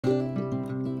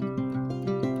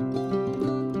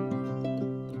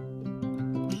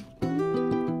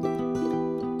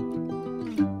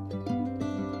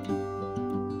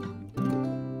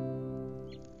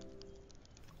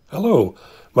Hello,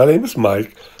 my name is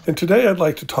Mike, and today I'd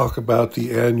like to talk about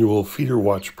the annual Feeder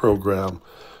Watch program.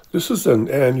 This is an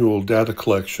annual data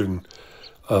collection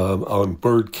on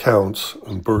bird counts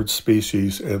and bird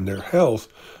species and their health.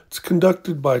 It's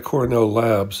conducted by Cornell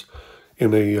Labs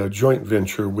in a joint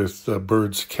venture with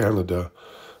Birds Canada.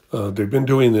 They've been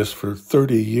doing this for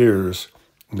 30 years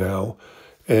now,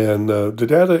 and the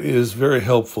data is very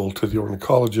helpful to the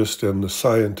ornithologist and the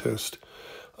scientist.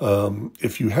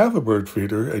 If you have a bird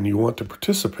feeder and you want to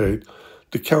participate,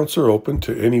 the counts are open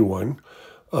to anyone.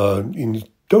 And you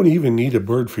don't even need a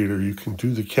bird feeder. You can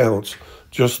do the counts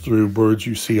just through birds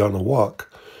you see on a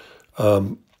walk.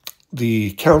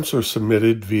 The counts are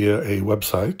submitted via a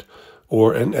website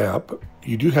or an app.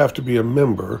 You do have to be a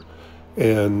member,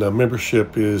 and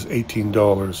membership is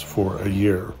 $18 for a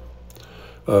year.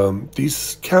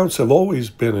 These counts have always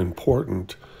been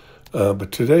important,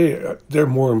 but today they're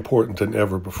more important than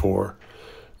ever before.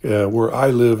 Where I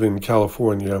live in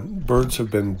California, birds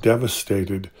have been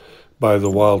devastated by the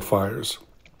wildfires.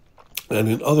 And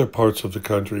in other parts of the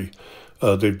country,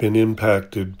 they've been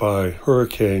impacted by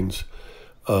hurricanes,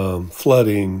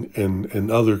 flooding, and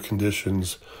other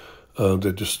conditions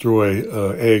that destroy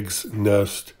eggs,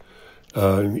 nest,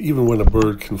 and even when a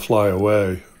bird can fly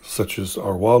away, such as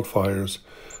our wildfires,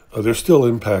 they're still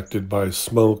impacted by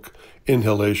smoke,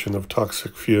 inhalation of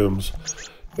toxic fumes,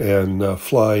 and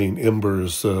flying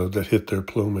embers that hit their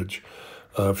plumage.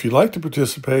 If you'd like to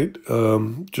participate,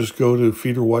 just go to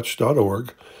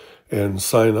feederwatch.org and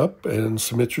sign up and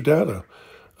submit your data.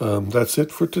 That's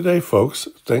it for today, folks.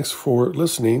 Thanks for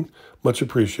listening. Much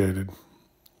appreciated.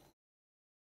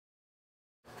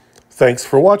 Thanks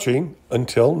for watching.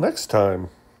 Until next time.